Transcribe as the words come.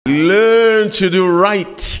to do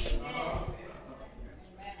right.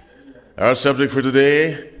 Our subject for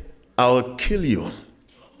today, I'll kill you.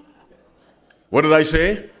 What did I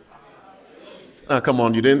say? Come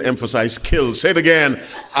on, you didn't emphasize kill. Say it again.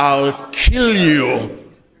 I'll kill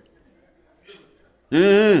you.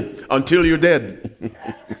 Until you're dead.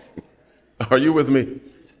 Are you with me?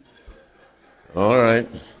 All right.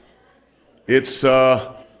 It's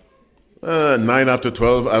 9 after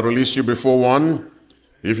 12. I released you before 1.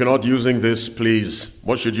 If you're not using this, please,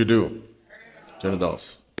 what should you do? Turn it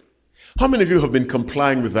off. How many of you have been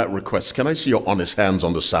complying with that request? Can I see your honest hands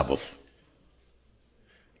on the Sabbath?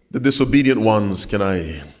 The disobedient ones, can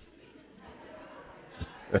I?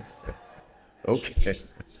 Okay.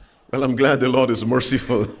 Well, I'm glad the Lord is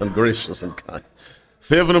merciful and gracious and kind.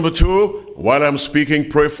 Favor number 2, while I'm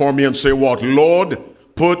speaking, pray for me and say what? Lord,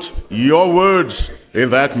 put your words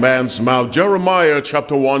in that man's mouth. Jeremiah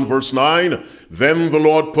chapter 1 verse 9. Then the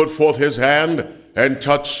Lord put forth his hand and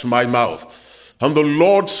touched my mouth. And the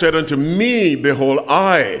Lord said unto me, behold,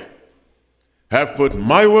 I have put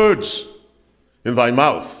my words in thy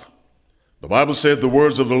mouth. The Bible said the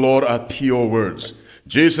words of the Lord are pure words.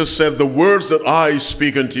 Jesus said, the words that I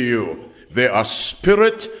speak unto you, they are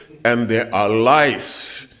spirit and they are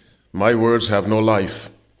life. My words have no life.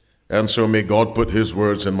 And so may God put his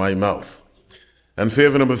words in my mouth. And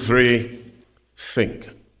favor number 3, think.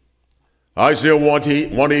 Isaiah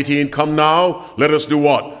 118, come now, let us do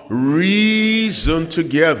what? Reason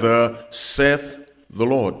together, saith the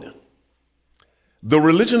Lord. The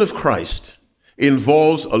religion of Christ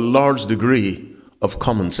involves a large degree of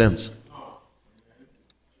common sense.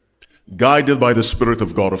 Guided by the Spirit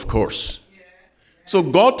of God, of course. So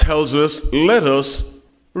God tells us, let us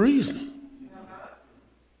reason.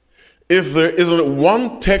 If there isn't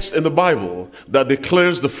one text in the Bible that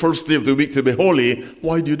declares the first day of the week to be holy,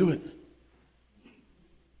 why do you do it?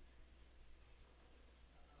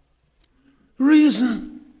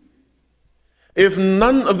 Reason. If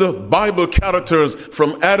none of the Bible characters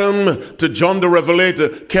from Adam to John the Revelator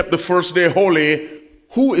kept the first day holy,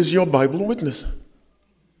 who is your Bible witness?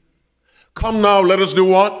 Come now, let us do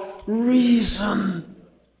what? Reason.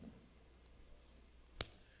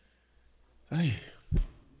 Hey.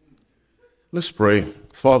 Let's pray.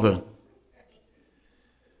 Father,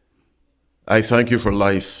 I thank you for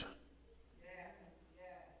life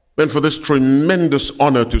and for this tremendous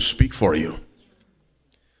honor to speak for you.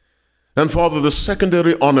 And Father, the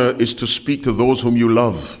secondary honor is to speak to those whom you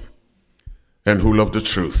love and who love the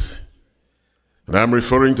truth. And I'm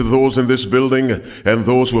referring to those in this building and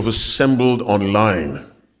those who have assembled online.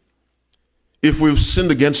 If we've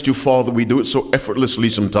sinned against you, Father, we do it so effortlessly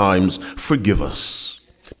sometimes. Forgive us,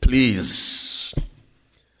 please.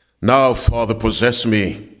 Now, Father, possess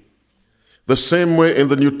me. The same way in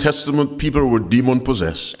the New Testament people were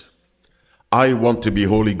demon-possessed. I want to be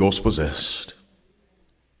Holy Ghost possessed.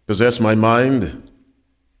 Possess my mind,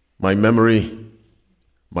 my memory,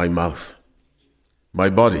 my mouth, my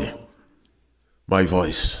body, my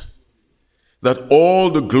voice, that all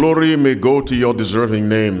the glory may go to your deserving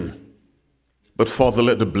name. But Father,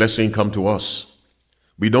 let the blessing come to us.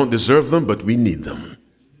 We don't deserve them, but we need them.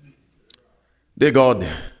 Dear God,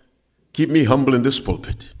 keep me humble in this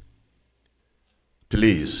pulpit.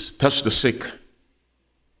 Please touch the sick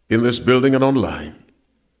in this building and online.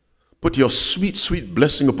 Put your sweet, sweet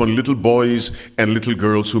blessing upon little boys and little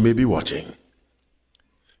girls who may be watching.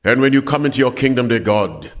 And when you come into your kingdom, dear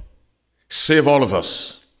God, save all of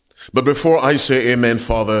us. But before I say amen,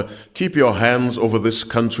 Father, keep your hands over this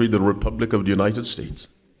country, the Republic of the United States.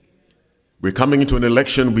 We're coming into an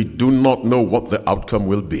election. We do not know what the outcome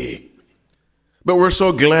will be. But we're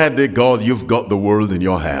so glad, dear God, you've got the world in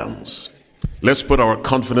your hands. Let's put our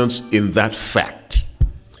confidence in that fact.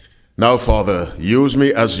 Now, Father, use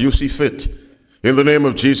me as you see fit. In the name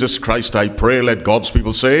of Jesus Christ, I pray. Let God's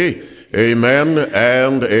people say, amen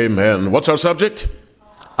and amen. What's our subject?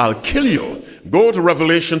 I'll kill you. Go to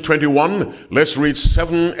Revelation 21. Let's read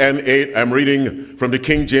 7 and 8. I'm reading from the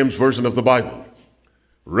King James Version of the Bible.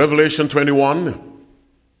 Revelation 21,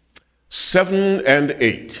 7 and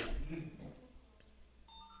 8.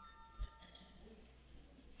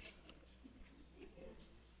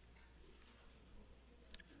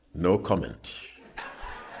 No comment.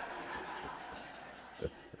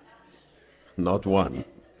 Not one.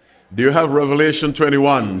 Do you have Revelation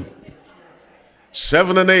 21?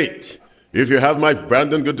 7 and 8. If you have my,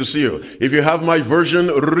 Brandon, good to see you. If you have my version,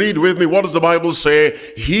 read with me. What does the Bible say?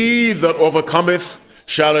 He that overcometh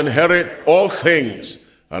shall inherit all things,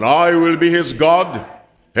 and I will be his God,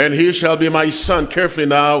 and he shall be my son. Carefully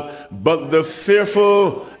now. But the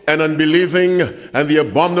fearful and unbelieving and the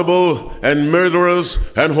abominable and murderers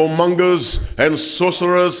and whoremongers and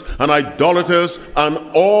sorcerers and idolaters and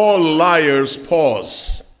all liars.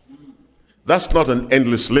 Pause. That's not an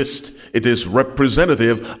endless list. It is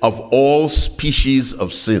representative of all species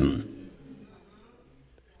of sin.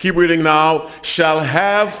 Keep reading now. Shall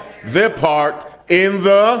have their part in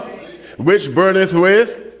the which burneth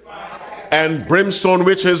with and brimstone,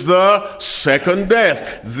 which is the second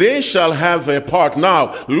death. They shall have their part.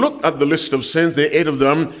 Now, look at the list of sins, the 8 of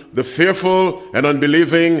them: the fearful and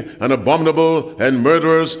unbelieving and abominable and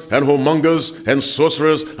murderers and whoremongers and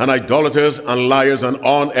sorcerers and idolaters and liars, and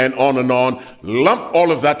on and on and on. Lump all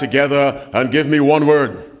of that together and give me one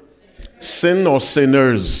word: sin or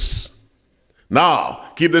sinners.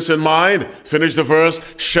 Now, keep this in mind. Finish the verse.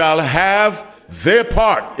 Shall have their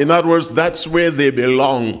part. In other words, that's where they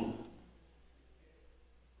belong.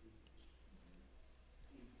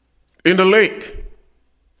 In the lake,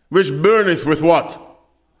 which burneth with what?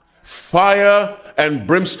 Fire and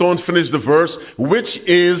brimstone. Finish the verse. Which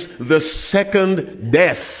is the second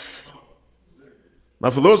death. Now,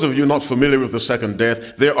 for those of you not familiar with the second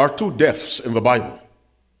death, there are 2 deaths in the Bible.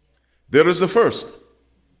 There is the first.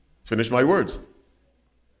 Finish my words.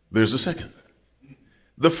 There's the second.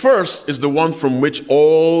 The first is the one from which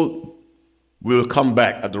all will come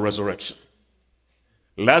back at the resurrection.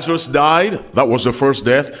 Lazarus died. That was the first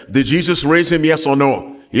death. Did Jesus raise him? Yes or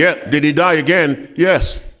no? Yeah. Did he die again?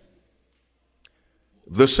 Yes.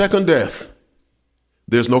 The second death,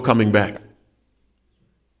 there's no coming back.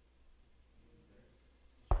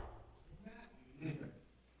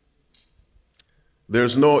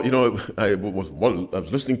 There's no, I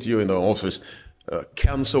was listening to you in the office,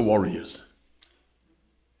 cancer warriors,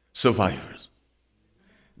 survivors.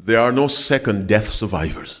 There are no second death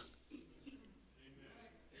survivors.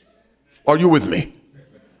 Are you with me?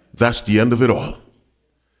 That's the end of it all.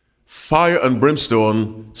 Fire and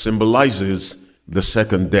brimstone symbolizes the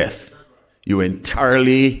second death. You're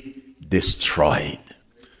entirely destroyed.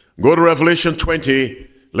 Go to Revelation 20.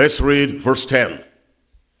 Let's read verse 10.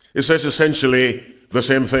 It says essentially the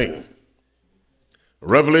same thing.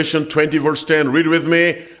 Revelation 20 verse 10. Read with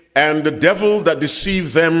me. And the devil that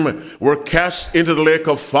deceived them were cast into the lake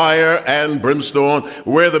of fire and brimstone,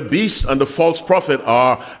 where the beast and the false prophet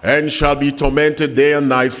are, and shall be tormented day and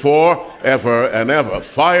night forever and ever.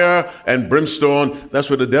 Fire and brimstone, that's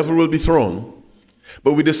where the devil will be thrown.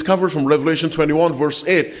 But we discover from Revelation 21 verse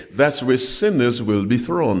 8, that's where sinners will be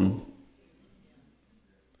thrown.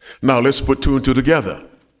 Now let's put 2 and 2 together.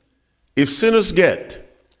 If sinners get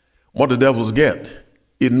what the devils get,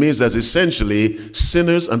 it means that essentially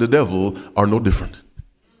sinners and the devil are no different.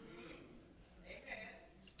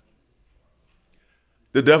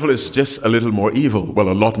 The devil is just a little more evil, well,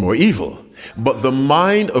 a lot more evil. But the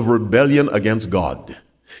mind of rebellion against God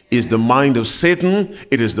is the mind of Satan.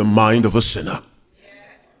 It is the mind of a sinner.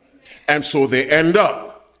 And so they end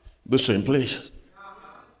up the same place.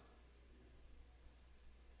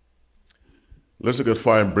 Let's look at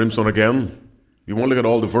fire and brimstone again. We won't look at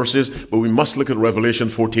all the verses, but we must look at Revelation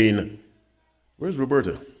 14. Where's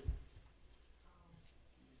Roberta?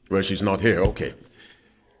 Well, she's not here. Okay.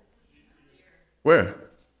 Where?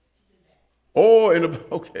 Oh,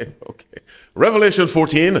 okay. Revelation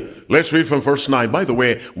 14. Let's read from verse 9. By the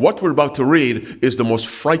way, what we're about to read is the most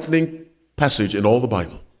frightening passage in all the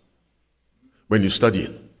Bible when you study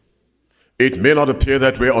it. It may not appear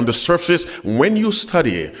that way on the surface. When you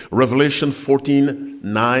study Revelation 14,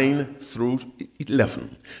 9 through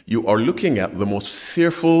 11, you are looking at the most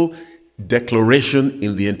fearful declaration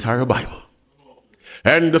in the entire Bible.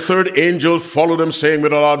 And the third angel followed them, saying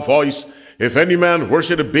with a loud voice, if any man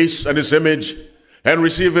worship the beast and his image, and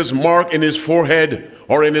receive his mark in his forehead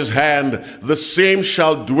or in his hand, the same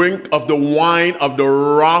shall drink of the wine of the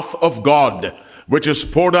wrath of God, which is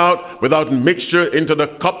poured out without mixture into the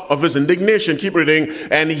cup of his indignation. Keep reading.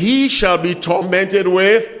 And he shall be tormented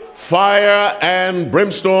with fire and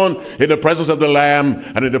brimstone in the presence of the Lamb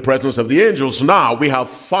and in the presence of the angels. Now we have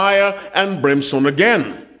fire and brimstone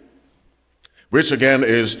again, which again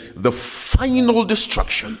is the final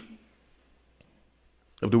destruction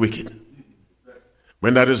of the wicked.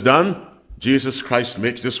 When that is done, Jesus Christ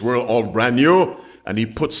makes this world all brand new, and he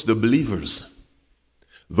puts the believers,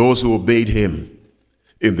 those who obeyed him,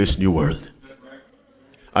 in this new world.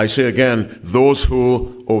 I say again, those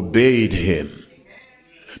who obeyed him.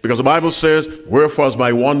 Because the Bible says, wherefore as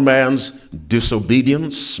by one man's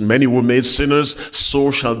disobedience many were made sinners,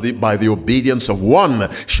 so shall by the obedience of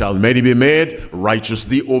one shall many be made righteous.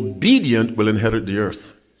 The obedient will inherit the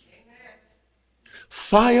earth.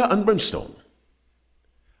 Fire and brimstone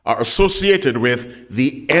are associated with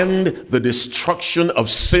the end, the destruction of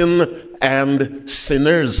sin and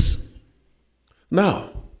sinners. Now,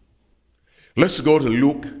 let's go to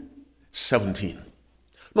Luke 17.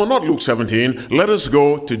 No, not Luke 17. Let us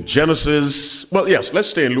go to Genesis. Well, yes, let's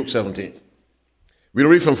stay in Luke 17. We'll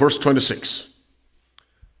read from verse 26.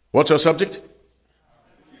 What's our subject?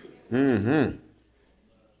 I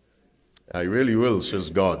really will, says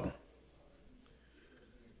God.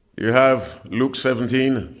 You have Luke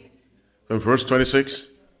 17 from verse 26.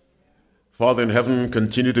 Father in heaven,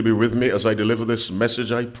 continue to be with me as I deliver this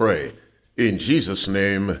message, I pray. In Jesus'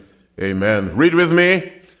 name, amen. Read with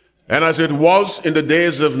me. And as it was in the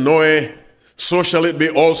days of Noah, so shall it be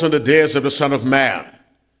also in the days of the Son of Man.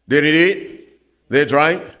 Did he eat? They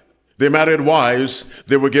drank? They married wives?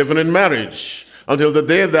 They were given in marriage until the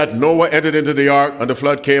day that Noah entered into the ark and the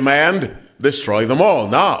flood came and destroyed them all.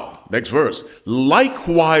 Now, next verse.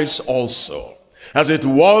 Likewise also, as it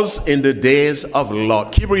was in the days of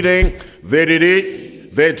Lot. Keep reading. They did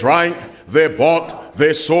eat, they drank, they bought,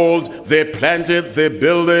 they sold, they planted, they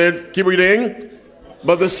builded. Keep reading.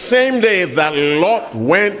 But the same day that Lot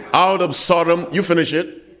went out of Sodom, you finish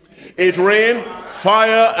it, it rained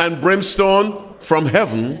fire and brimstone from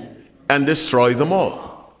heaven and destroyed them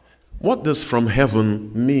all. What does from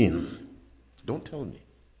heaven mean? Don't tell me.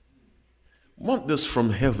 What does from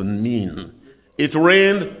heaven mean? It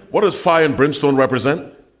rained. What does fire and brimstone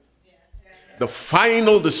represent? The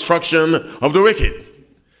final destruction of the wicked.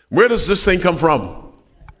 Where does this thing come from?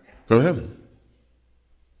 From heaven.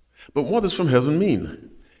 But what does from heaven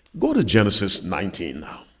mean? Go to Genesis 19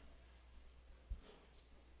 now.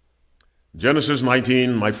 Genesis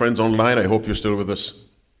 19, my friends online, I hope you're still with us.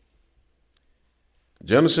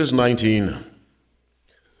 Genesis 19,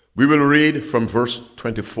 we will read from verse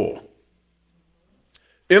 24.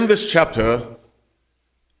 In this chapter,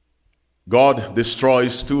 God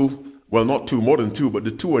destroys more than two, but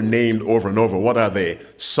the two are named over and over. What are they?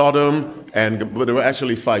 Sodom but there were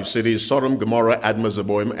actually 5 cities: Sodom, Gomorrah, Admah,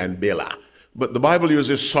 Zeboim, and Bela. But the Bible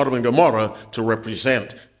uses Sodom and Gomorrah to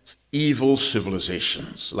represent evil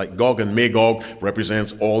civilizations. Like Gog and Magog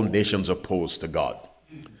represents all nations opposed to God.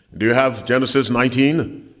 Do you have Genesis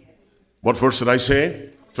 19? What verse did I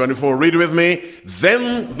say? 24. Read with me.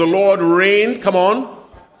 Then the Lord rained. Come on.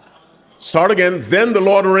 Start again. Then the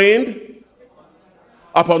Lord rained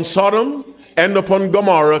upon Sodom and upon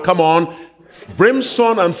Gomorrah. Come on.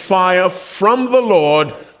 Brimstone and fire from the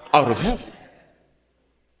Lord out of heaven.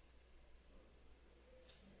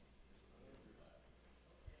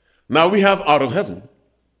 Now we have out of heaven.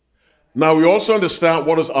 Now we also understand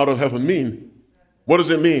what does out of heaven mean. What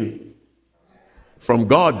does it mean? From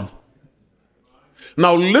God.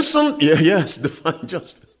 Now listen, yes, divine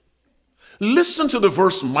justice. Listen to the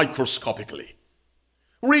verse microscopically.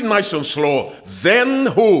 Read nice and slow. Then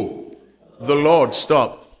who? The Lord.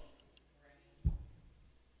 Stop.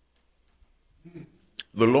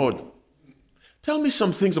 The Lord. Tell me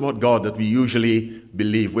some things about God that we usually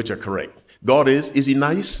believe which are correct. God is he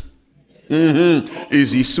nice?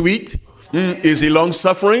 Is he sweet? Is he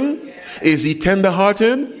long-suffering? Is he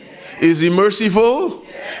tender-hearted? Is he merciful?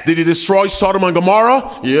 Did he destroy Sodom and Gomorrah?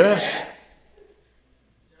 Yes.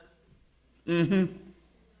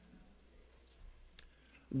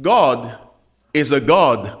 God is a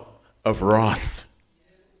God of wrath.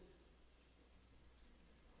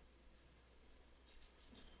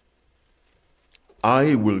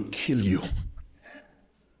 I will kill you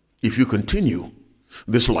if you continue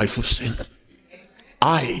this life of sin.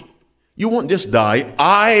 You won't just die,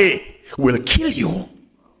 I will kill you.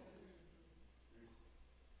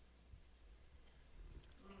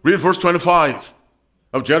 Read verse 25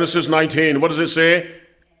 of Genesis 19. What does it say?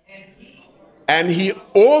 And he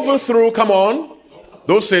overthrew, come on,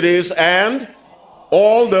 those cities and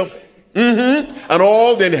all the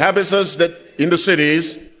inhabitants that in the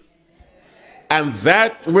cities, and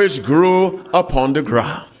that which grew upon the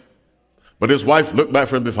ground. But his wife looked back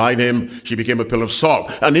from behind him. She became a pillar of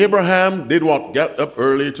salt. And Abraham did what? Get up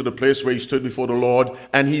early to the place where he stood before the Lord.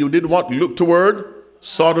 And he did what? Look toward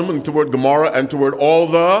Sodom and toward Gomorrah and toward all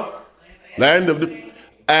the land of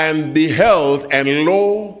and beheld, and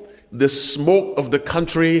lo, the smoke of the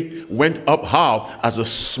country went up how? As the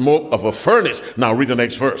smoke of a furnace. Now read the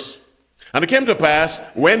next verse. And it came to pass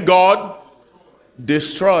when God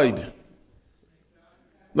destroyed.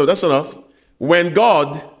 No, that's enough. When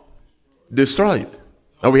God destroyed.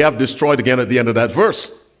 Now we have destroyed again at the end of that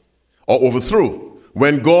verse. Or overthrew.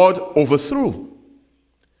 When God overthrew.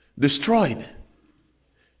 Destroyed.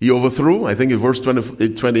 He overthrew, I think in verse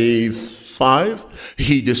 25.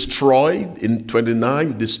 He destroyed in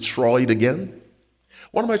 29. Destroyed again.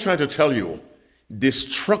 What am I trying to tell you?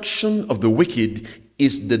 destruction of the wicked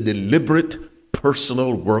is the deliberate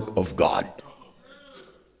personal work of God.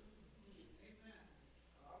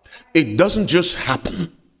 It doesn't just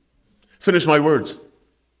happen. Finish my words.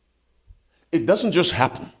 It doesn't just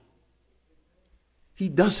happen. He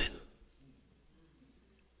does it.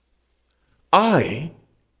 I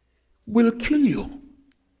will kill you.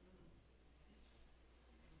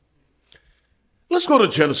 Let's go to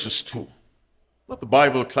Genesis 2. Let the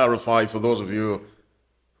Bible clarify for those of you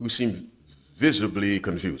who seem visibly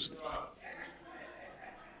confused.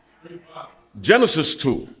 Genesis 2.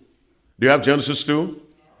 Do you have Genesis 2?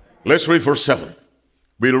 Let's read verse 7.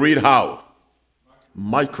 We'll read how?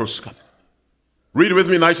 Microscopic. Read with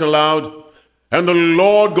me nice and loud. And the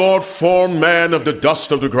Lord God formed man of the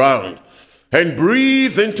dust of the ground, and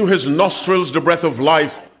breathed into his nostrils the breath of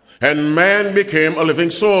life, and man became a living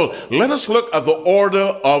soul. Let us look at the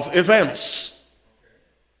order of events.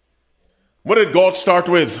 What did God start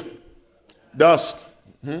with? Dust.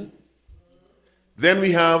 Then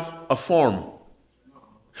we have a form.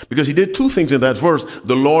 Because he did two things in that verse.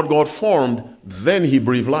 The Lord God formed, then he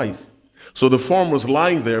breathed life. So the form was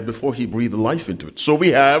lying there before he breathed life into it. So we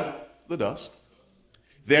have the dust.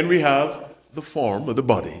 Then we have the form of the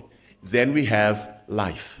body. Then we have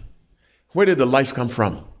life. Where did the life come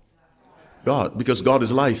from? God, because God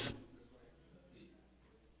is life.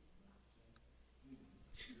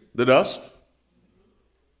 The dust,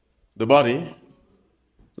 the body,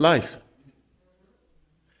 life.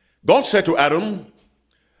 God said to Adam,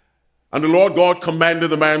 and the Lord God commanded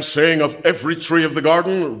the man, saying, of every tree of the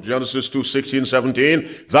garden, Genesis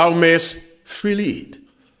 2:16-17, thou mayest freely eat.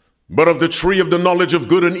 But of the tree of the knowledge of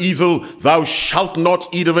good and evil, thou shalt not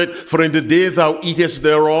eat of it, for in the day thou eatest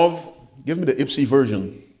thereof. Give me the Ipsy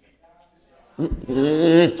version. For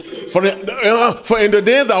in the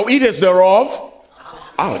day thou eatest thereof,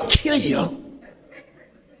 I'll kill you.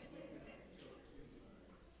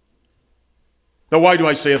 Now, why do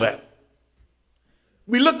I say that?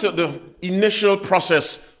 We looked at the initial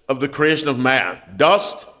process of the creation of man.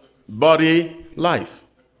 Dust, body, life.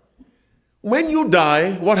 When you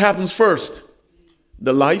die, what happens first?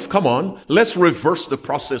 The life, come on. Let's reverse the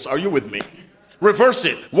process. Are you with me? Reverse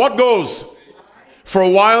it. What goes? For a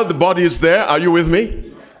while, the body is there. Are you with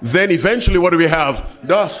me? Then eventually, what do we have?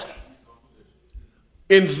 Dust.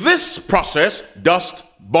 In this process, dust,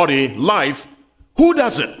 body, life, who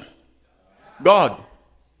does it? God.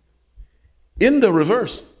 In the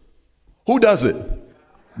reverse, who does it?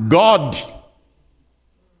 God.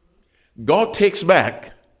 God takes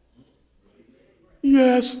back.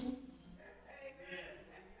 Yes.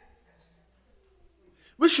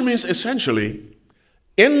 Which means essentially,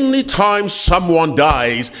 anytime someone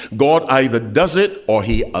dies, God either does it or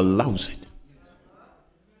he allows it.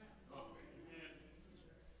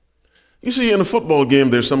 You see, in a football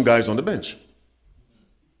game, there's some guys on the bench.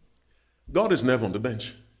 God is never on the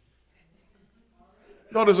bench.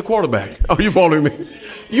 God is a quarterback. Are you following me?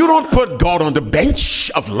 You don't put God on the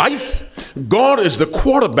bench of life. God is the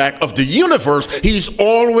quarterback of the universe. He's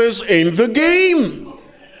always in the game.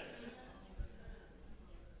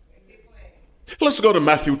 Let's go to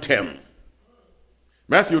Matthew 10.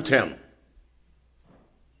 Matthew 10. Do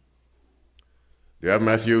you have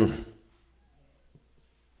Matthew?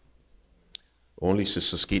 Only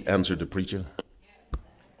Sister Skeete answered the preacher.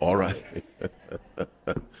 All right.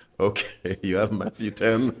 Okay, you have Matthew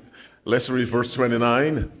 10. Let's read verse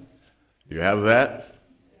 29. You have that?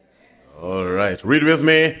 All right. Read with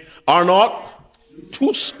me. Are not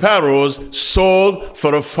 2 sparrows sold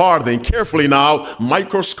for a farthing? Carefully now,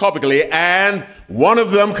 microscopically, and one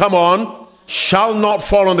of them, come on, shall not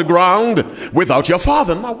fall on the ground without your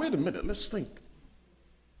Father. Now, wait a minute. Let's think.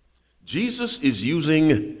 Jesus is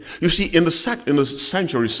using, you see, in the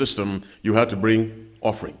sanctuary system, you had to bring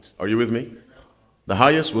offerings. Are you with me? The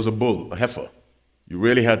highest was a bull, a heifer. You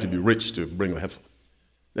really had to be rich to bring a heifer.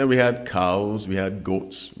 Then we had cows, we had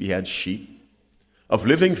goats, we had sheep, of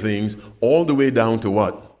living things, all the way down to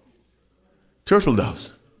what? Turtle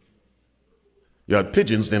doves. You had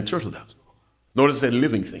pigeons, then turtle doves. Notice that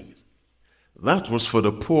living things. That was for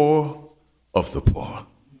the poor of the poor.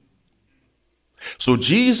 So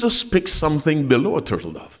Jesus picked something below a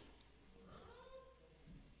turtle dove.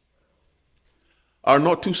 Are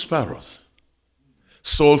not 2 sparrows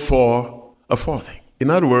sold for a farthing? In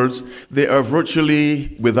other words, they are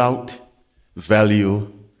virtually without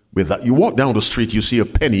value. You walk down the street, you see a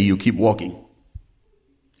penny, you keep walking.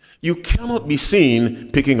 You cannot be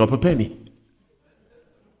seen picking up a penny.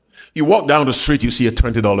 You walk down the street, you see a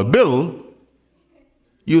 $20 bill,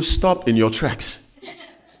 you stop in your tracks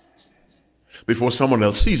before someone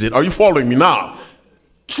else sees it. Are you following me now?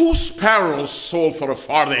 2 sparrows sold for a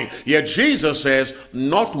farthing. Yet Jesus says,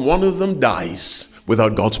 not one of them dies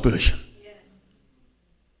without God's permission.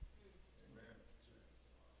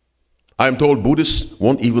 I am told Buddhists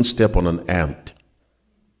won't even step on an ant.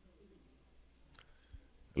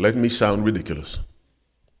 Let me sound ridiculous.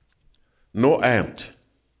 No ant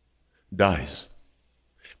dies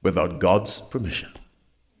without God's permission,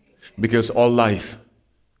 because all life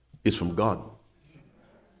is from God.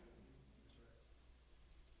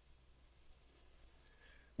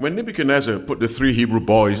 When Nebuchadnezzar put the 3 Hebrew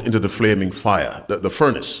boys into the flaming fire, the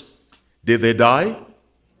furnace, did they die?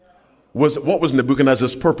 What was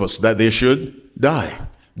Nebuchadnezzar's purpose? That they should die.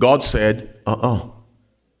 God said,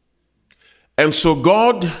 And so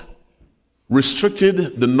God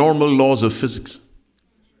restricted the normal laws of physics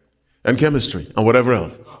and chemistry and whatever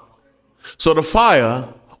else. So the fire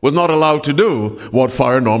was not allowed to do what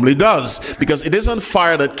fire normally does, because it isn't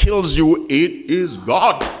fire that kills you, it is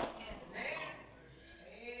God.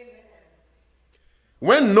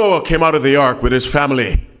 When Noah came out of the ark with his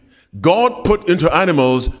family, God put into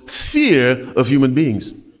animals fear of human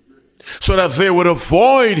beings, so that they would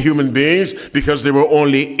avoid human beings, because there were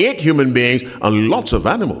only 8 human beings and lots of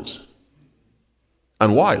animals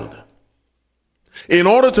and wild. In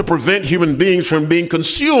order to prevent human beings from being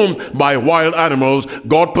consumed by wild animals,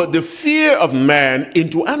 God put the fear of man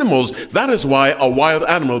into animals. That is why a wild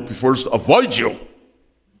animal prefers to avoid you.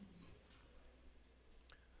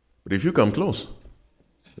 But if you come close,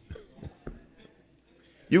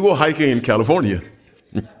 you go hiking in California,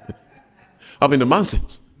 up in the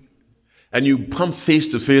mountains, and you come face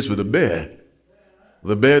to face with a bear.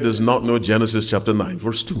 The bear does not know Genesis chapter 9,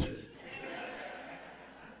 verse 2.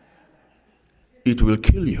 It will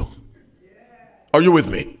kill you. Are you with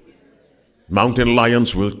me? Mountain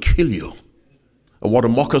lions will kill you. And what a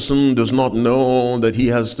moccasin does not know that he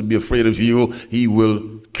has to be afraid of you, he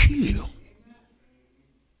will kill you.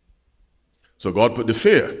 So God put the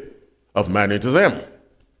fear of man into them,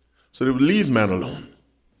 so they would leave man alone.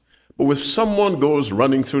 But if someone goes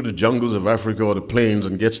running through the jungles of Africa or the plains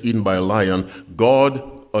and gets eaten by a lion, God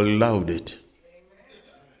allowed it.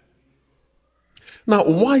 Now,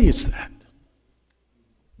 why is that?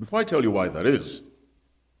 Before I tell you why that is,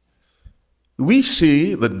 we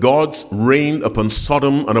see that God's rained upon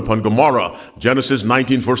Sodom and upon Gomorrah. Genesis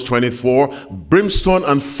 19 verse 24, brimstone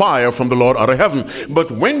and fire from the Lord out of heaven. But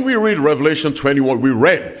when we read Revelation 21, we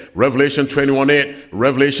read Revelation 21:8,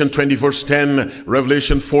 Revelation 20 verse 10,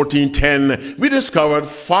 Revelation 14:10, we discovered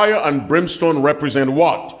fire and brimstone represent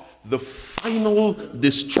what? The final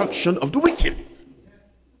destruction of the wicked.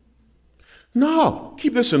 Now,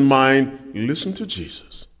 keep this in mind. Listen to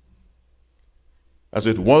Jesus. As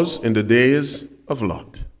it was in the days of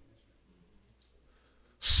Lot,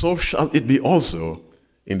 so shall it be also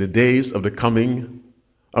in the days of the coming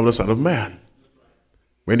of the Son of Man,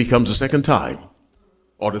 when he comes the second time,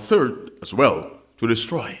 or the third as well, to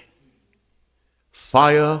destroy.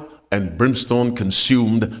 Fire and brimstone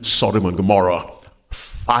consumed Sodom and Gomorrah.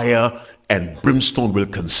 Fire and brimstone will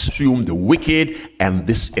consume the wicked and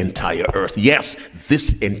this entire earth. Yes,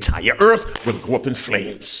 this entire earth will go up in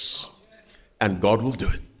flames. And God will do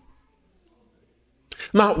it.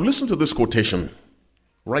 Now, listen to this quotation.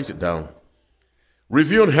 Write it down.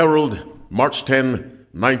 Review and Herald, March 10,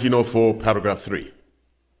 1904, paragraph 3.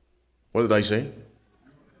 What did I say?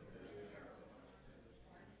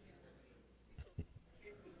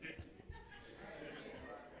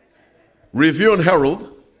 Review and Herald,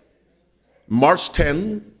 March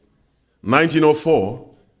 10, 1904,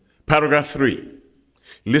 paragraph 3.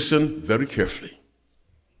 Listen very carefully.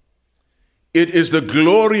 It is the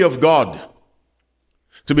glory of God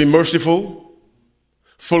to be merciful,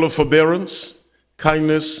 full of forbearance,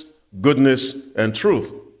 kindness, goodness, and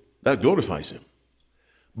truth. That glorifies him.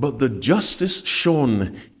 But the justice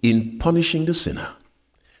shown in punishing the sinner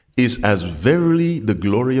is as verily the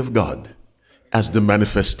glory of God as the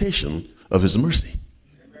manifestation of his mercy.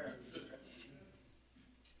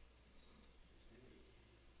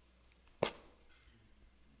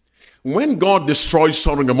 When God destroyed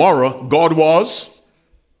Sodom and Gomorrah, God was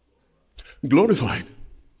glorified.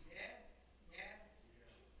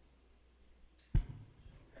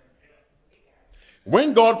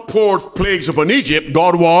 When God poured plagues upon Egypt,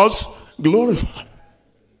 God was glorified.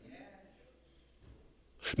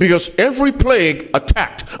 Because every plague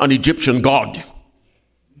attacked an Egyptian god.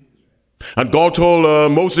 And God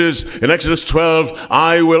told Moses in Exodus 12,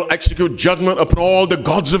 I will execute judgment upon all the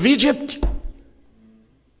gods of Egypt.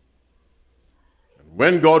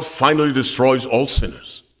 When God finally destroys all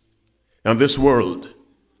sinners and this world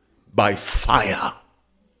by fire,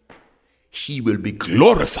 he will be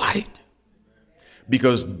glorified.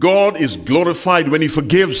 Because God is glorified when he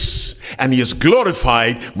forgives, and he is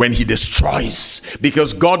glorified when he destroys.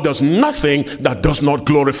 Because God does nothing that does not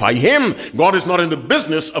glorify him. God is not in the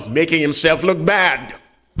business of making himself look bad.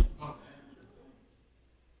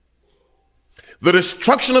 The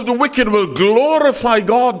destruction of the wicked will glorify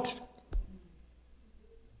God.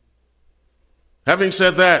 Having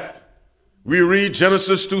said that, we read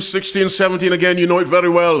Genesis 2:16, 17 again. You know it very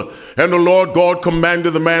well. And the Lord God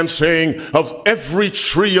commanded the man, saying, of every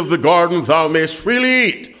tree of the garden thou mayest freely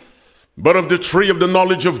eat, but of the tree of the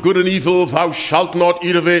knowledge of good and evil thou shalt not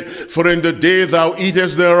eat of it, for in the day thou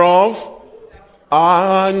eatest thereof,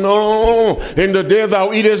 in the day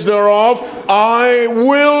thou eatest thereof, I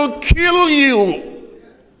will kill you.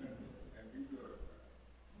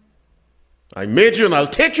 I made you and I'll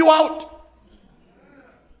take you out.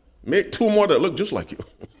 Make two more that look just like you.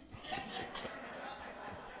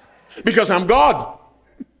 Because I'm God.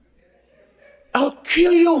 I'll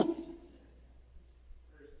kill you.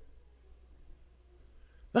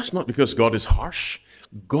 That's not because God is harsh.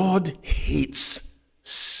 God hates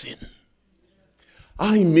sin.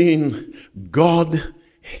 I mean, God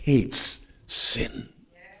hates sin.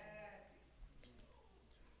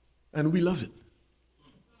 And we love it.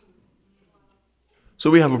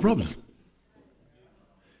 So we have a problem.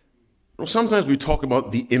 Sometimes we talk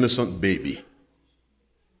about the innocent baby.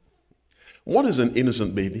 What is an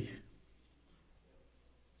innocent baby?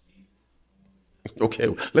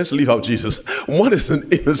 Okay, let's leave out Jesus. What is an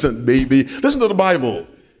innocent baby? Listen to the Bible.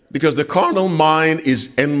 Because the carnal mind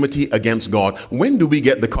is enmity against God. When do we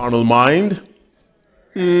get the carnal mind?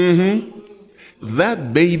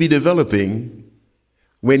 That baby developing,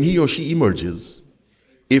 when he or she emerges,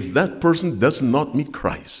 if that person does not meet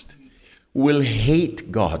Christ, will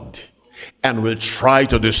hate God and will try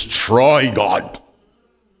to destroy God.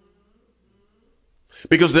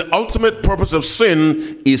 Because the ultimate purpose of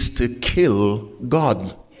sin is to kill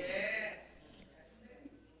God.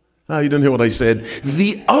 You didn't hear what I said.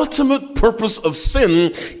 The ultimate purpose of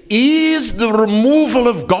sin is the removal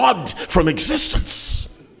of God from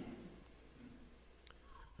existence.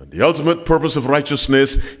 And the ultimate purpose of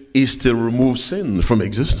righteousness is to remove sin from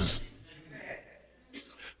existence.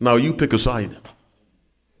 Now you pick a side.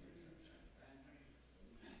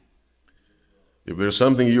 If there's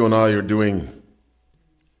something you and I are doing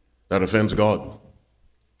that offends God,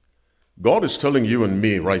 God is telling you and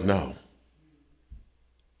me right now,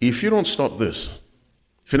 if you don't stop this,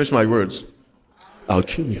 finish my words, I'll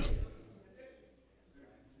kill you.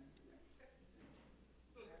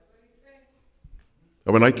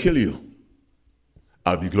 And when I kill you,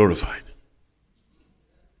 I'll be glorified.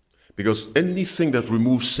 Because anything that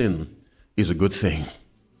removes sin is a good thing.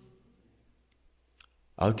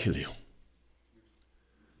 I'll kill you.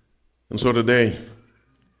 And so today,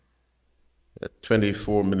 at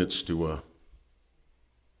 24 minutes to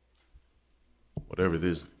whatever it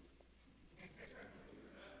is,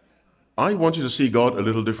 I want you to see God a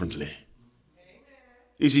little differently.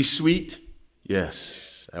 Is he sweet?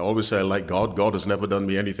 Yes. I always say I like God. God has never done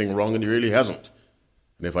me anything wrong, and he really hasn't.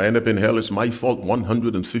 And if I end up in hell, it's my fault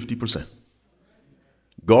 150%.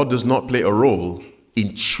 God does not play a role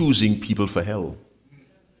in choosing people for hell.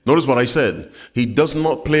 Notice what I said. He does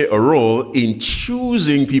not play a role in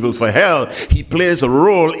choosing people for hell. He plays a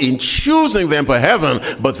role in choosing them for heaven,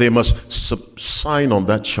 but they must sign on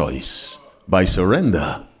that choice by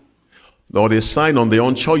surrender. Or they sign on their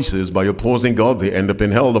own choices by opposing God. They end up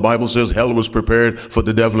in hell. The Bible says hell was prepared for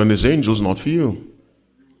the devil and his angels, not for you.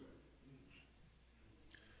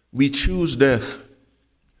 We choose death.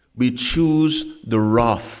 We choose the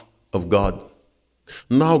wrath of God.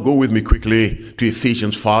 Now go with me quickly to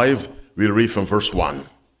Ephesians 5. We'll read from verse 1.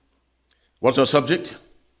 What's our subject?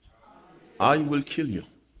 I will kill you.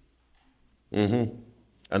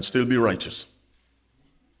 And still be righteous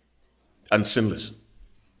and sinless.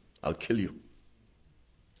 I'll kill you.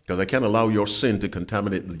 Because I can't allow your sin to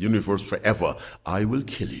contaminate the universe forever. I will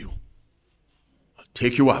kill you. I'll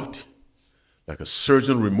take you out. Like a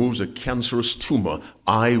surgeon removes a cancerous tumor,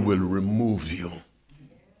 I will remove you.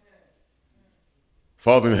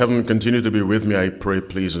 Father in heaven, continue to be with me, I pray,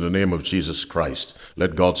 please, in the name of Jesus Christ.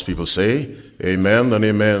 Let God's people say, amen and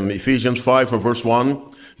amen. Ephesians 5 from verse 1.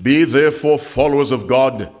 Be therefore followers of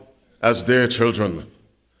God as dear children,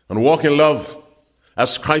 and walk in love,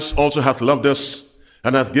 as Christ also hath loved us,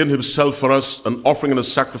 and hath given himself for us, an offering and a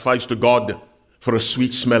sacrifice to God for a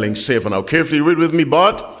sweet-smelling savor. Now carefully read with me,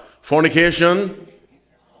 but fornication,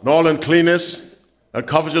 and all uncleanness, and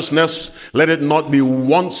covetousness, let it not be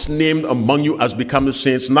once named among you as becometh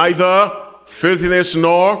saints, neither filthiness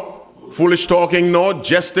nor foolish talking, nor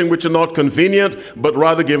jesting which are not convenient, but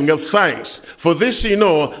rather giving of thanks. For this ye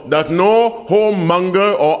know, that no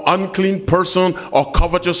whoremonger or unclean person or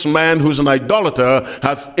covetous man who's an idolater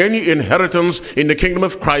hath any inheritance in the kingdom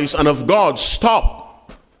of Christ and of God.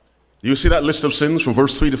 Stop. You see that list of sins from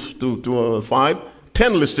verse 3 to 5?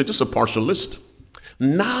 10 listed, just a partial list.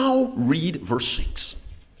 Now read verse 6.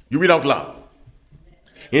 You read out loud.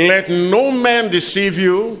 Let no man deceive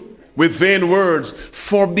you with vain words,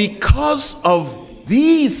 for because of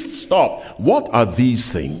these, stop. What are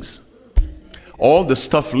these things? All the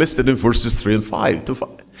stuff listed in verses 3 and 5 to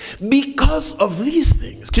 5. Because of these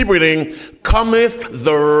things, keep reading, cometh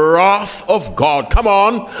the wrath of God, come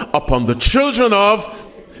on, upon the children of,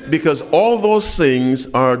 because all those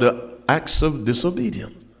things are the acts of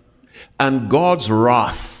disobedience. And God's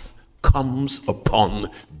wrath comes upon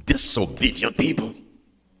disobedient people.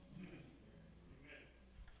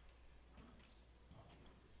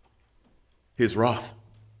 His wrath.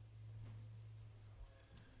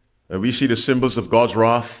 And we see the symbols of God's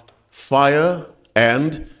wrath: fire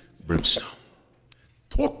and brimstone.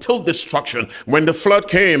 Total destruction. When the flood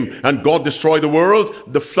came and God destroyed the world,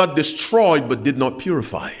 the flood destroyed but did not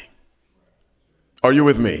purify. Are you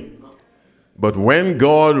with me? But when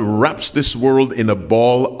God wraps this world in a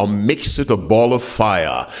ball or makes it a ball of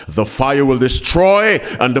fire, the fire will destroy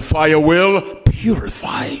and the fire will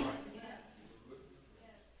purify.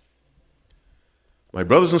 My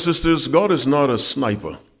brothers and sisters, God is not a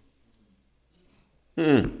sniper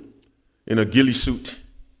in a ghillie suit,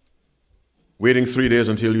 waiting 3 days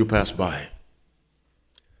until you pass by.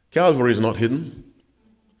 Calvary is not hidden.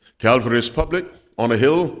 Calvary is public, on a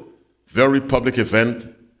hill, very public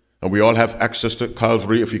event, and we all have access to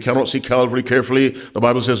Calvary. If you cannot see Calvary carefully, the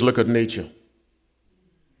Bible says, look at nature.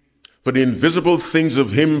 For the invisible things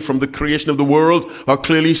of him from the creation of the world are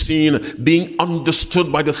clearly seen, being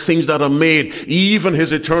understood by the things that are made, even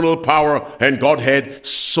his eternal power and Godhead,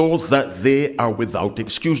 so that they are without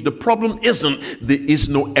excuse. The problem isn't there is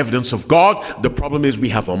no evidence of God. The problem is we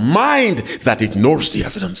have a mind that ignores the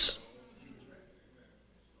evidence.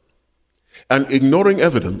 And ignoring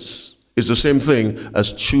evidence is the same thing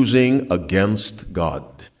as choosing against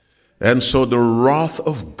God. And so the wrath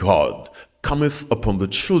of God cometh upon the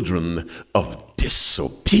children of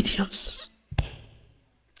disobedience.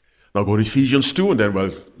 Now go to Ephesians 2 and then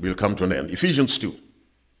we'll come to an end. Ephesians 2.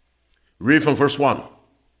 Read from verse 1.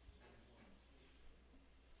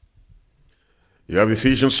 You have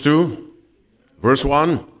Ephesians 2, verse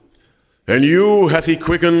 1. And you hath he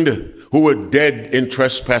quickened who were dead in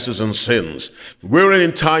trespasses and sins, wherein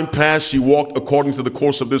in time past ye walked according to the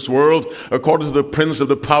course of this world, according to the prince of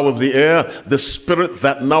the power of the air, the spirit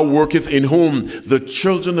that now worketh in whom the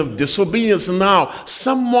children of disobedience. Now,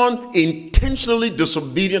 someone intentionally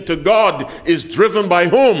disobedient to God is driven by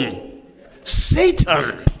whom?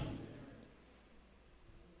 Satan.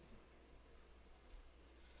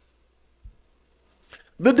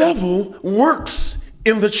 The devil works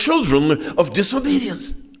in the children of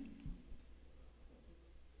disobedience.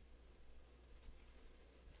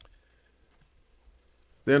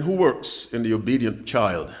 Then who works in the obedient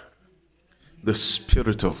child? The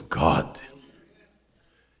Spirit of God.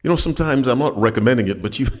 You know, sometimes I'm not recommending it,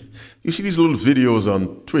 but you see these little videos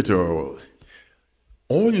on Twitter, or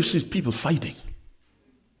all you see is people fighting.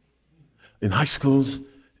 In high schools,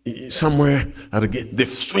 somewhere, they're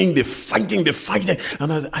swinging, they're fighting.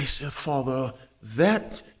 And I said, Father,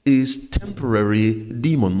 that is temporary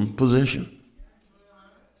demon possession.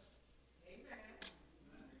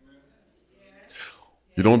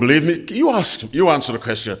 You don't believe me? You answer the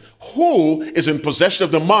question. Who is in possession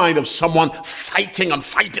of the mind of someone fighting and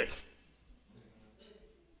fighting?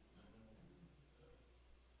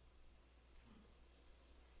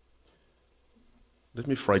 Let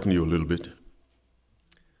me frighten you a little bit.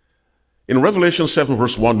 In Revelation 7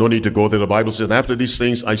 verse 1, no need to go there, the Bible says, after these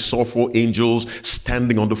things I saw 4 angels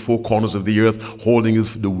standing on the 4 corners of the earth, holding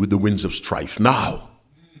the winds of strife. Now,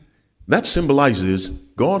 that symbolizes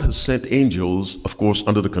God has sent angels, of course,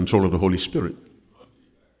 under the control of the Holy Spirit,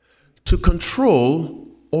 to control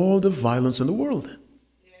all the violence in the world.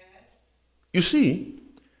 You see,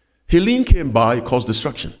 Helene came by, caused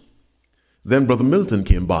destruction. Then Brother Milton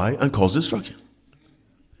came by and caused destruction.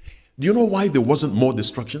 Do you know why there wasn't more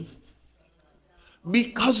destruction?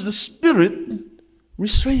 Because the Spirit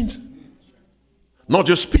restrains. Not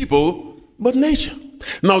just people, but nature.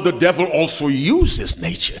 Now the devil also uses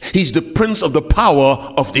nature. He's the prince of the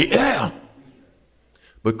power of the air.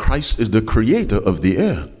 But Christ is the creator of the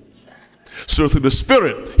air. So through the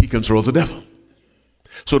Spirit, he controls the devil.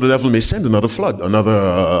 So the devil may send another flood,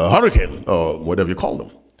 another hurricane, or whatever you call them,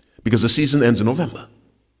 because the season ends in November.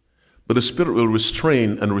 but the Spirit will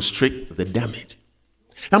restrain and restrict the damage.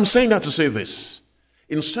 I'm saying that to say this.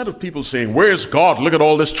 Instead of people saying, where's God? Look at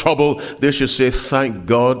all this trouble. They should say, thank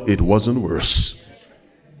God it wasn't worse.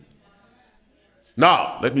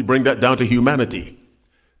 Now, let me bring that down to humanity.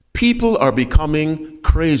 People are becoming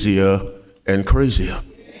crazier and crazier.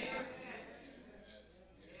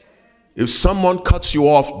 If someone cuts you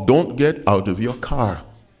off, don't get out of your car.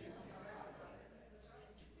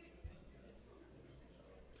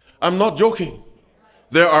 I'm not joking.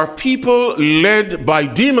 There are people led by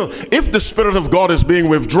demons. If the Spirit of God is being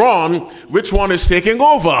withdrawn, which one is taking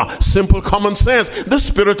over? Simple common sense. The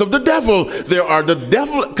spirit of the devil. The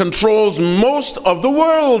devil controls most of the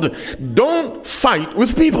world. Don't fight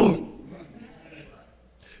with people,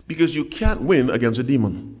 because you can't win against a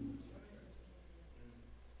demon.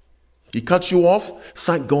 He cuts you off,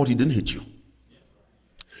 thank God he didn't hit you.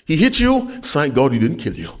 He hit you, thank God he didn't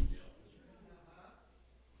kill you.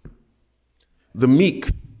 The meek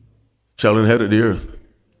shall inherit the earth.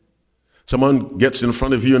 Someone gets in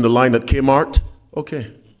front of you in the line at Kmart.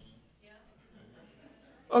 Okay.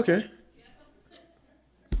 Okay.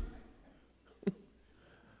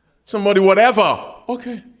 Somebody, whatever.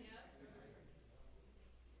 Okay.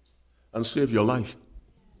 And save your life.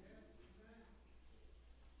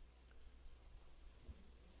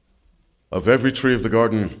 Of every tree of the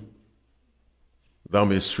garden, thou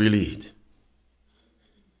mayest freely eat.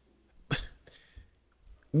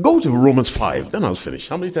 Go to Romans 5, then I'll finish.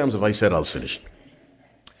 How many times have I said I'll finish?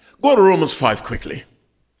 Go to Romans 5 quickly.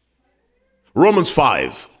 Romans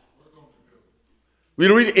 5.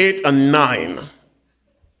 We'll read 8 and 9.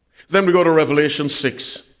 Then we go to Revelation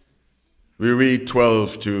 6. We read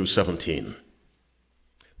 12 to 17.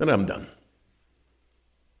 Then I'm done.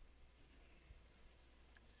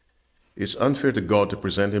 It's unfair to God to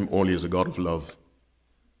present him only as a God of love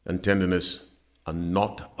and tenderness and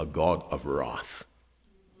not a God of wrath.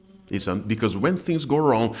 Because when things go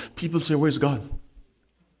wrong, people say, where's God?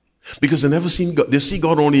 Because they never seen God. They see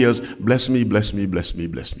God only as bless me, bless me, bless me,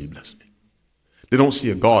 bless me, bless me. They don't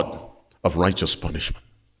see a God of righteous punishment.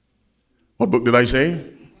 What book did I say?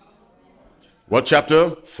 What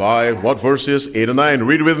chapter? 5. What verses? 8 and 9.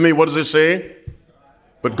 Read with me. What does it say?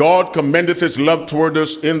 But God commendeth his love toward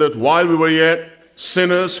us in that while we were yet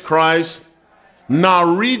sinners, Christ. Now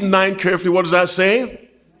read 9 carefully. What does that say?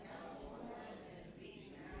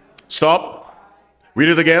 Stop. Read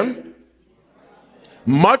it again.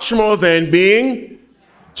 Much more than being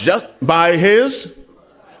just by his,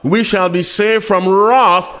 we shall be saved from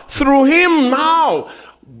wrath through him. Now,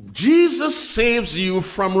 Jesus saves you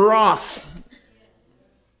from wrath.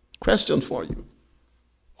 Question for you.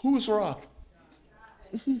 Whose wrath?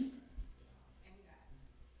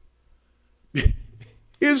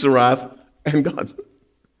 His wrath and God's.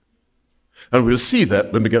 And we'll see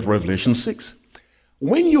that when we get Revelation 6.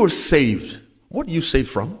 When you're saved, what are you saved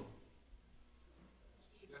from?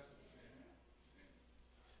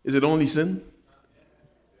 Is it only sin?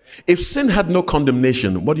 If sin had no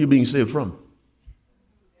condemnation, what are you being saved from?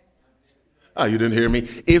 Ah, you didn't hear me.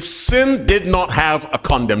 If sin did not have a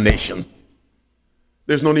condemnation,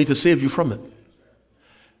 there's no need to save you from it.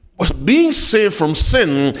 But being saved from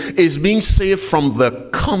sin is being saved from the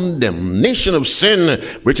condemnation of sin,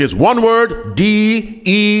 which is one word, D-E-A-T-H.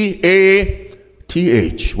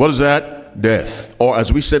 What is that? Death. Or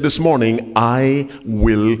as we said this morning, I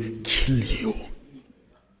will kill you.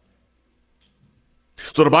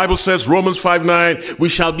 So the Bible says, Romans 5:9, we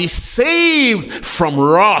shall be saved from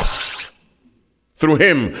wrath through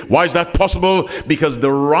him. Why is that possible? Because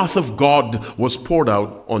the wrath of God was poured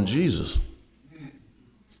out on Jesus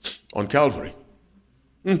on Calvary.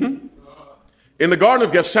 In the Garden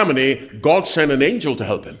of Gethsemane, God sent an angel to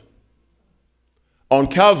help him. On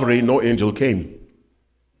Calvary, no angel came.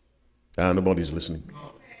 And nobody's listening.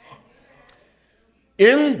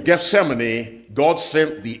 In Gethsemane, God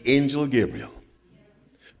sent the angel Gabriel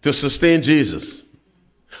to sustain Jesus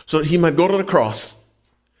so that he might go to the cross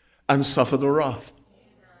and suffer the wrath.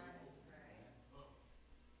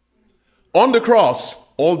 On the cross,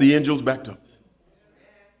 all the angels backed up.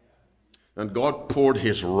 And God poured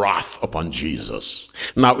his wrath upon Jesus.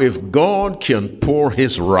 Now, if God can pour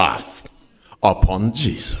his wrath upon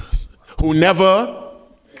Jesus, who never,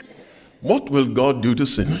 what will God do to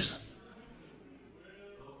sinners?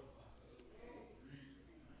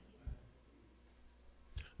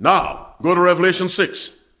 Now, go to Revelation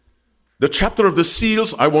 6. The chapter of the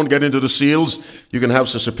seals. I won't get into the seals. You can have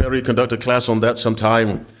Sister Perry conduct a class on that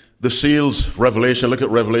sometime. The seals, Revelation. Look at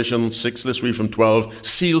Revelation 6. Let's read from 12.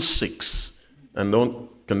 Seal 6. And don't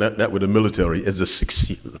connect that with the military. It's the sixth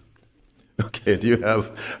seal. Okay, do you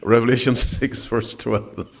have Revelation 6, verse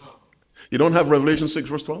 12? You don't have Revelation 6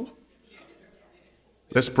 verse 12?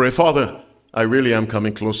 Let's pray. Father, I really am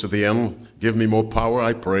coming close to the end. Give me more power,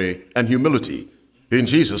 I pray, and humility. In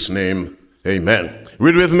Jesus' name, amen.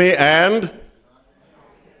 Read with me. And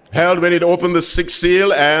held when it opened the sixth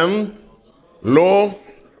seal, and lo,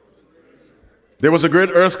 there was a great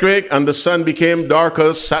earthquake, and the sun became dark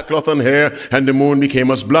as sackcloth and hair, and the moon became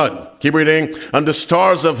as blood. Keep reading. And the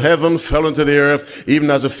stars of heaven fell into the earth, even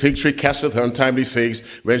as a fig tree casteth her untimely figs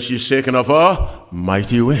when she is shaken of a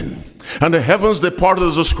mighty wind. And the heavens departed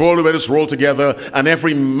as a scroll when it's rolled together, and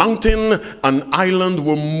every mountain and island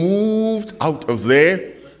were moved out of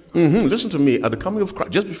there. Listen to me. At the coming of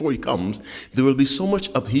Christ, just before he comes, there will be so much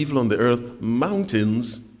upheaval on the earth,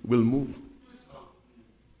 mountains will move.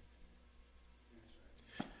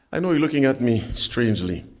 I know you're looking at me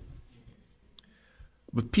strangely,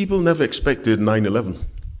 but people never expected 9/11.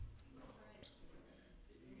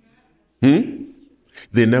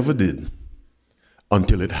 They never did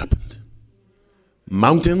until it happened.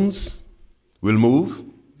 Mountains will move,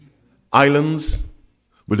 islands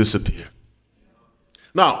will disappear.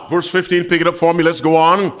 Now, verse 15, pick it up for me, let's go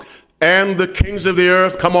on. And the kings of the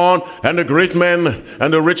earth, come on, and the great men,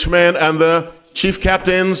 and the rich men, and the chief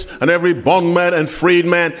captains, and every bondman and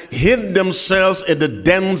freedman hid themselves in the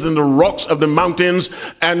dens and the rocks of the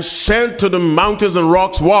mountains, and said to the mountains and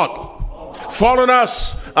rocks, what? Fall on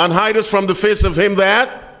us, and hide us from the face of him that,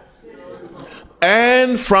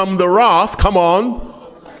 and from the wrath, come on.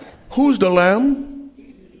 Who's the Lamb?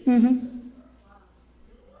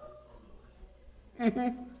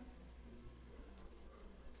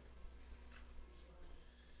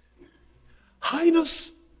 Hide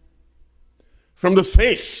us from the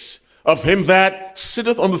face of him that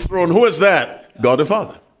sitteth on the throne. Who is that? God the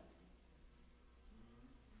Father.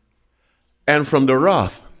 And from the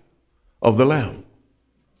wrath of the Lamb.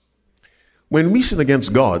 When we sin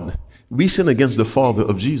against God, we sin against the Father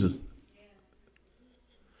of Jesus.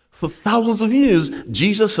 For thousands of years,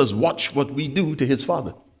 Jesus has watched what we do to his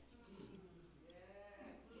Father.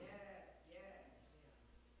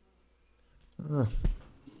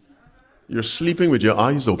 You're sleeping with your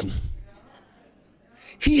eyes open.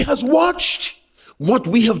 He has watched what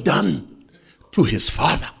we have done to his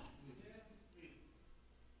Father.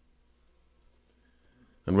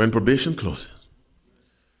 And when probation closes,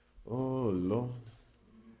 oh Lord,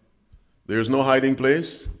 there's no hiding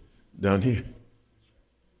place down here.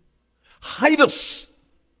 Hide us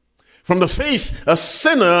from the face. A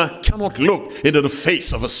sinner cannot look into the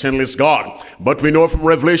face of a sinless God. But we know from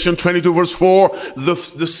Revelation 22 verse 4, the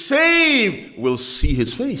saved will see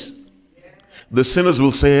his face. The sinners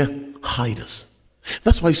will say, hide us.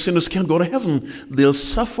 That's why sinners can't go to heaven. They'll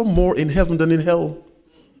suffer more in heaven than in hell.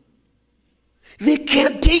 They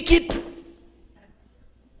can't take it.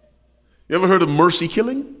 You ever heard of mercy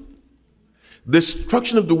killing?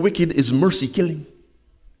 Destruction of the wicked is mercy killing.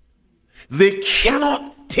 They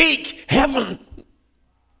cannot take heaven.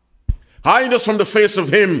 Hide us from the face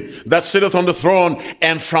of him that sitteth on the throne,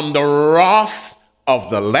 and from the wrath of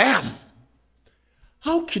the Lamb.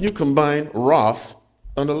 How can you combine wrath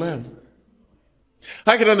and the Lamb?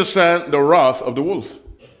 I can understand the wrath of the wolf,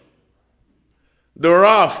 the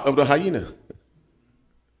wrath of the hyena,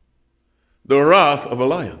 the wrath of a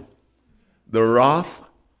lion, the wrath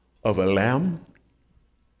of a lamb.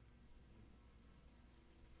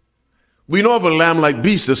 We know of a lamb-like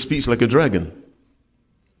beast that speaks like a dragon.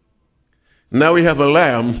 Now we have a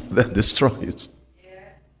lamb that destroys.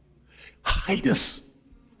 Hide us.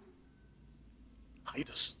 Hide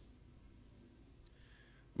us.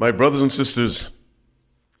 My brothers and sisters,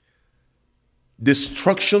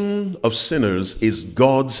 destruction of sinners is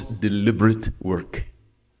God's deliberate work.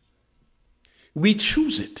 We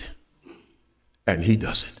choose it, and he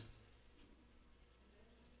does it.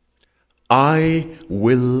 I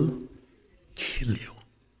will kill you.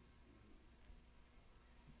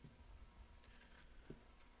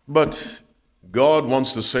 But God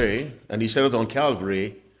wants to say, and he said it on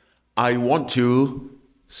Calvary, I want to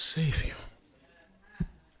save you.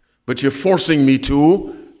 But you're forcing me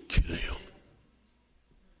to kill you.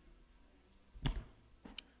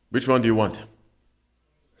 Which one do you want?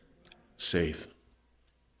 Save.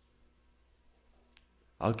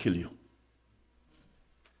 I'll kill you.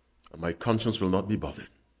 And my conscience will not be bothered.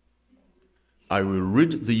 I will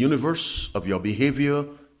rid the universe of your behavior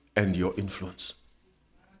and your influence.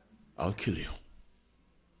 I'll kill you.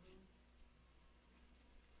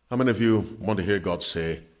 How many of you want to hear God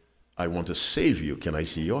say, I want to save you? Can I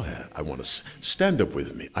see your hand? I want to stand up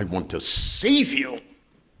with me. I want to save you.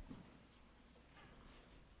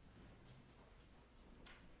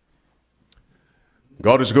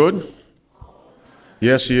 God is good.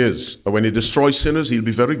 Yes, he is. But when he destroys sinners, he'll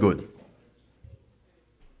be very good.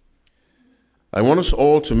 I want us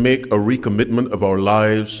all to make a recommitment of our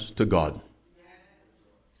lives to God.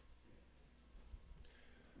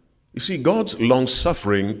 You see, God's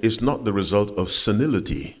long-suffering is not the result of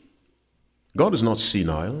senility. God is not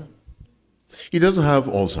senile. He doesn't have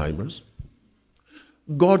Alzheimer's.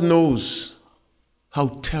 God knows how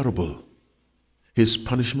terrible his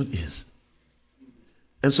punishment is.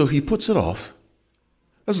 And so he puts it off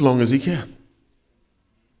as long as he can.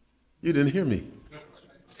 You didn't hear me.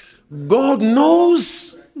 God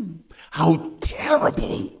knows how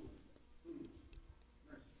terrible.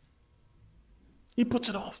 He puts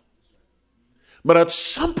it off. But at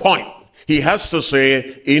some point, he has to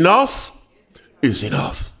say, enough is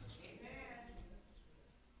enough.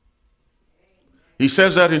 He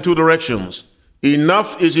says that in two directions.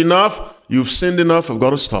 Enough is enough. You've sinned enough. I've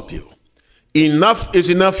got to stop you. Enough is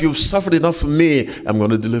enough. You've suffered enough for me. I'm going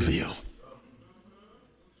to deliver you.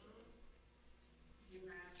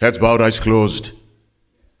 Heads bowed, eyes closed.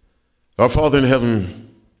 Our Father in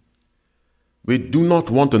heaven, we do not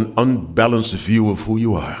want an unbalanced view of who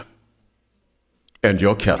you are and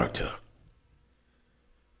your character.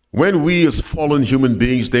 When we as fallen human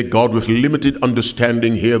beings, dear God, with limited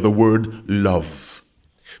understanding, hear the word love,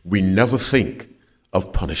 we never think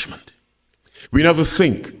of punishment. We never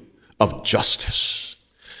think of justice.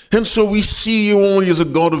 And so we see you only as a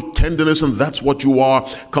God of tenderness, and that's what you are.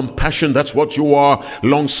 Compassion, that's what you are.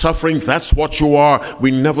 Long-suffering, that's what you are.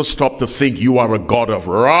 We never stop to think you are a God of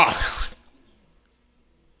wrath.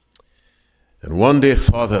 And one day,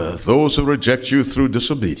 Father, those who reject you through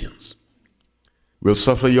disobedience will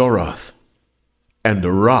suffer your wrath and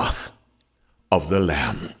the wrath of the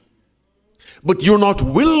Lamb. But you're not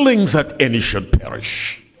willing that any should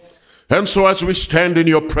perish. And so as we stand in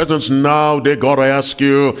your presence now, dear God, I ask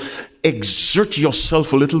you, exert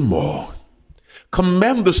yourself a little more.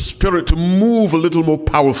 Command the Spirit to move a little more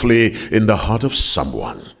powerfully in the heart of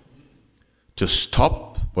someone to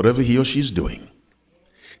stop whatever he or she is doing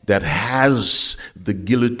that has the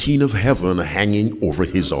guillotine of heaven hanging over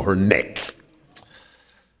his or her neck.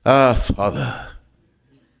 Father,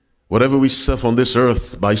 whatever we suffer on this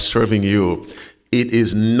earth by serving you, it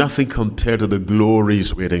is nothing compared to the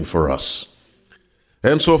glories waiting for us.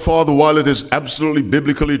 And so, Father, while it is absolutely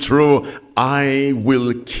biblically true, I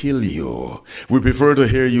will kill you, we prefer to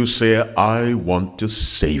hear you say, I want to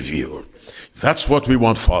save you. That's what we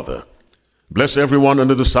want, Father. Bless everyone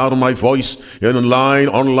under the sound of my voice,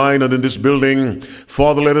 online, and in this building.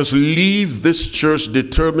 Father, let us leave this church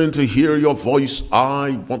determined to hear your voice.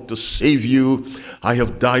 I want to save you. I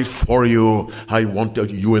have died for you. I want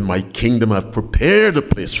you in my kingdom. I've prepared a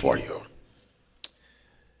place for you.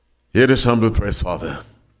 Hear this humble prayer, Father.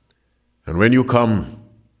 And when you come,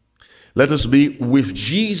 let us be with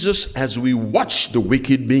Jesus as we watch the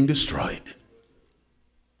wicked being destroyed.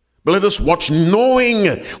 But let us watch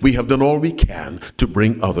knowing we have done all we can to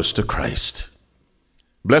bring others to Christ.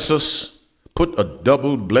 Bless us. Put a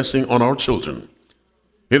double blessing on our children.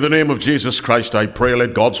 In the name of Jesus Christ, I pray,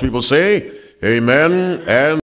 let God's people say, amen and